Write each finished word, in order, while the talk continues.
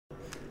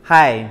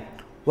Hi,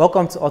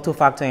 welcome to Auto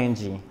Factor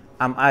NG.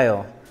 I'm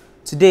Ayo.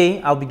 Today,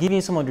 I'll be giving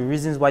you some of the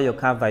reasons why your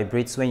car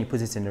vibrates when you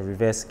put it in the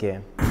reverse gear.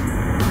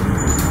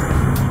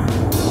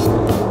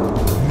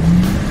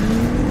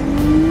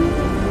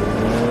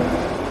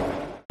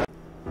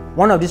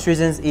 One of these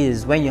reasons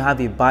is when you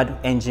have a bad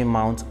engine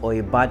mount or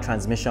a bad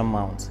transmission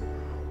mount.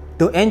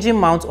 The engine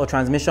mount or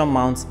transmission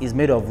mount is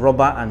made of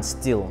rubber and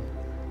steel.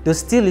 The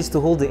steel is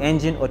to hold the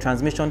engine or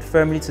transmission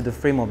firmly to the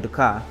frame of the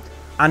car,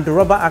 and the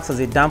rubber acts as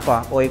a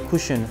damper or a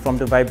cushion from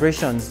the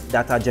vibrations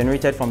that are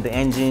generated from the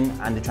engine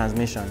and the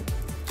transmission.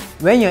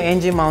 When your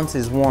engine mount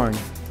is worn,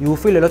 you will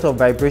feel a lot of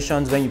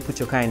vibrations when you put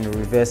your car in the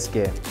reverse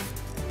gear.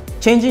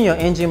 Changing your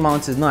engine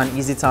mount is not an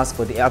easy task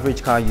for the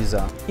average car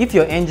user. If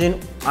your engine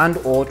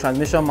and/or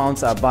transmission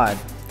mounts are bad,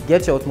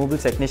 get your automobile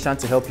technician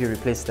to help you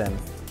replace them.